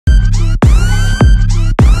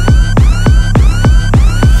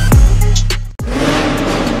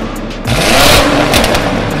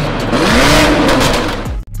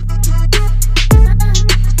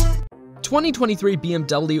2023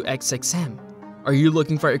 BMW X6 M. Are you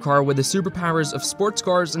looking for a car with the superpowers of sports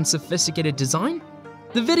cars and sophisticated design?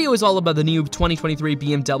 The video is all about the new 2023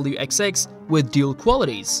 BMW X6 with dual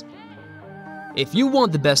qualities. If you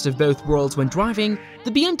want the best of both worlds when driving,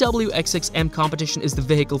 the BMW X6 M Competition is the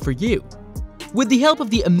vehicle for you. With the help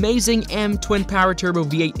of the amazing M TwinPower Turbo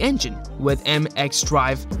V8 engine with M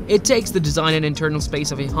xDrive, it takes the design and internal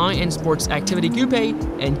space of a high-end sports activity coupe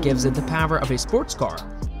and gives it the power of a sports car.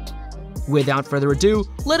 Without further ado,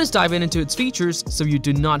 let us dive into its features so you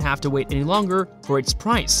do not have to wait any longer for its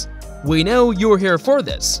price. We know you're here for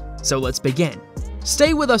this, so let's begin.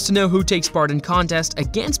 Stay with us to know who takes part in contest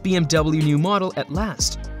against BMW new model at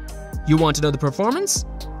last. You want to know the performance?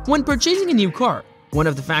 When purchasing a new car, one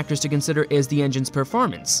of the factors to consider is the engine's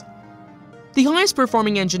performance. The highest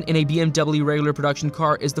performing engine in a BMW regular production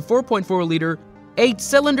car is the 4.4-liter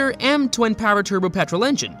 8-cylinder M TwinPower Turbo petrol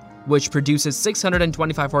engine, which produces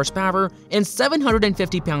 625 horsepower and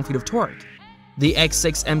 750 pound-feet of torque. The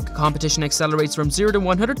X6 M Competition accelerates from 0 to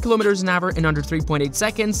 100 km an hour in under 3.8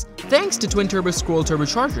 seconds thanks to twin-turbo scroll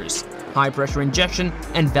turbochargers, high-pressure injection,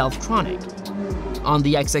 and Valvetronic. On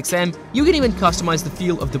the X6 M, you can even customize the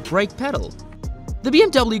feel of the brake pedal. The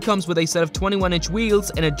BMW comes with a set of 21-inch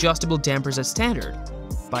wheels and adjustable dampers as standard,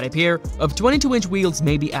 but a pair of 22-inch wheels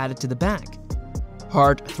may be added to the back.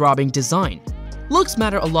 Heart-throbbing design. Looks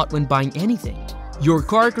matter a lot when buying anything. Your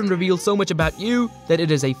car can reveal so much about you that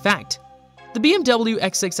it is a fact. The BMW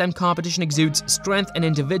X6 M Competition exudes strength and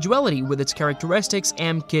individuality with its characteristics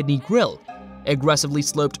M kidney grille, aggressively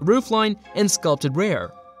sloped roofline, and sculpted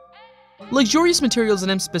rear. Luxurious materials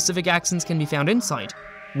and M-specific accents can be found inside,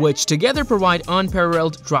 which together provide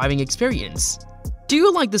unparalleled driving experience. Do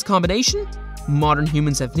you like this combination? Modern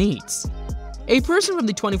humans have needs. A person from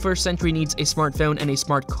the 21st century needs a smartphone and a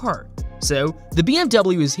smart car, so the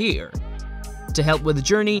BMW is here. To help with the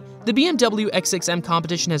journey, the BMW X6 M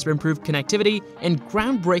Competition has improved connectivity and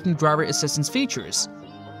groundbreaking driver assistance features.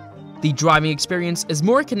 The driving experience is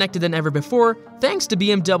more connected than ever before thanks to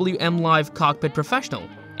BMW M Live Cockpit Professional,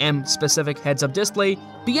 M-specific heads-up display,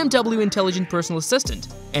 BMW Intelligent Personal Assistant,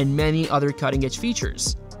 and many other cutting-edge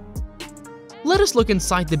features. Let us look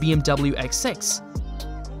inside the BMW X6.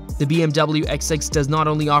 The BMW X6 does not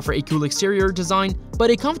only offer a cool exterior design,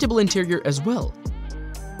 but a comfortable interior as well.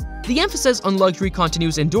 The emphasis on luxury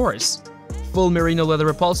continues indoors. Full merino leather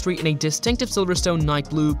upholstery in a distinctive Silverstone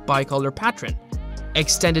night blue bicolor pattern.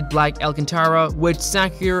 Extended black Alcantara with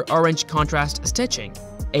Saphir orange contrast stitching.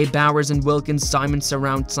 A Bowers & Wilkins Diamond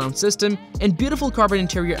surround sound system, and beautiful carbon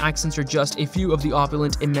interior accents are just a few of the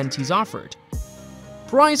opulent amenities offered.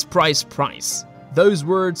 Price, price, price. Those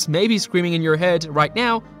words may be screaming in your head right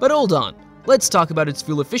now, but hold on. Let's talk about its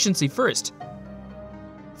fuel efficiency first.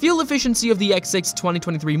 Fuel efficiency of the X6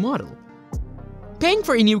 2023 model. Paying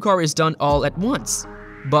for a new car is done all at once,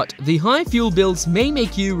 but the high fuel bills may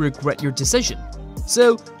make you regret your decision.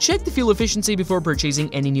 So check the fuel efficiency before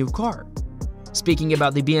purchasing any new car. Speaking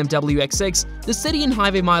about the BMW X6, the city and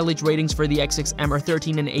highway mileage ratings for the X6 M are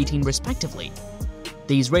 13 and 18 respectively.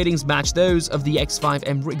 These ratings match those of the X5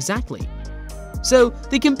 M exactly. So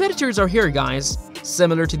the competitors are here, guys.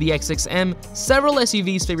 Similar to the X6 M, several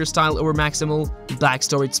SUVs favor style over maximal black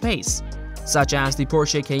storage space, such as the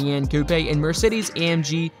Porsche Cayenne Coupe and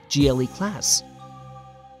Mercedes-AMG GLE class.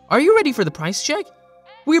 Are you ready for the price check?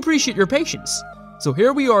 We appreciate your patience, so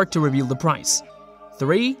here we are to reveal the price.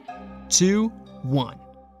 3, 2, 1.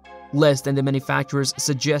 Less than the manufacturer's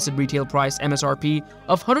suggested retail price MSRP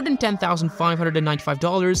of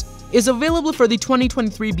 $110,595 is available for the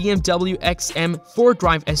 2023 BMW XM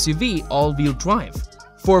 4-drive SUV all-wheel drive,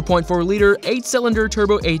 4.4-liter 8-cylinder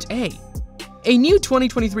Turbo 8A. A new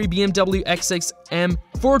 2023 BMW X6 M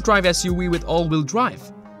 4-drive SUV with all-wheel drive,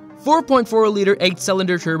 4.4-liter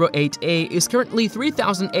 8-cylinder Turbo 8A is currently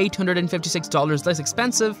 $3,856 less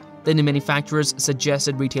expensive than the manufacturer's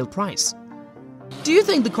suggested retail price. Do you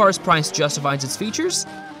think the car's price justifies its features?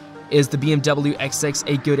 Is the BMW X6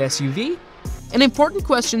 a good SUV? An important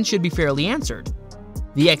question should be fairly answered.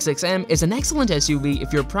 The X6 M is an excellent SUV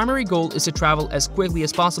if your primary goal is to travel as quickly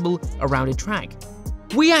as possible around a track.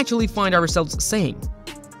 We actually find ourselves saying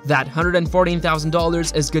that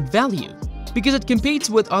 $114,000 is good value because it competes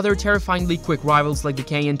with other terrifyingly quick rivals like the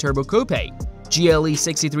Cayenne Turbo Coupe, GLE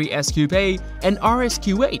 63S Coupe, and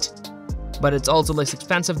RSQ8. But it's also less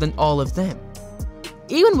expensive than all of them.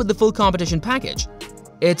 Even with the full competition package,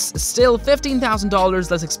 it's still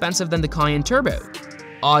 $15,000 less expensive than the Cayenne Turbo,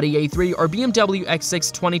 Audi A3 or BMW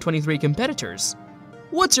X6 2023 competitors.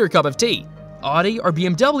 What's your cup of tea? Audi or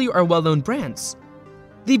BMW are well-known brands.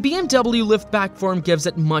 The BMW liftback form gives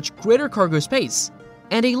it much greater cargo space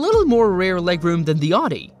and a little more rear legroom than the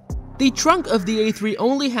Audi. The trunk of the A3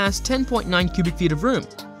 only has 10.9 cubic feet of room,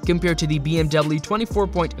 compared to the BMW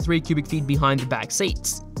 24.3 cubic feet behind the back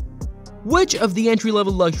seats. Which of the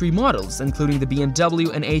entry-level luxury models, including the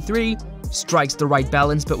BMW and A3, strikes the right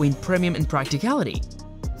balance between premium and practicality?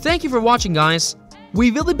 Thank you for watching, guys. We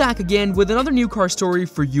will be back again with another new car story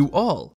for you all.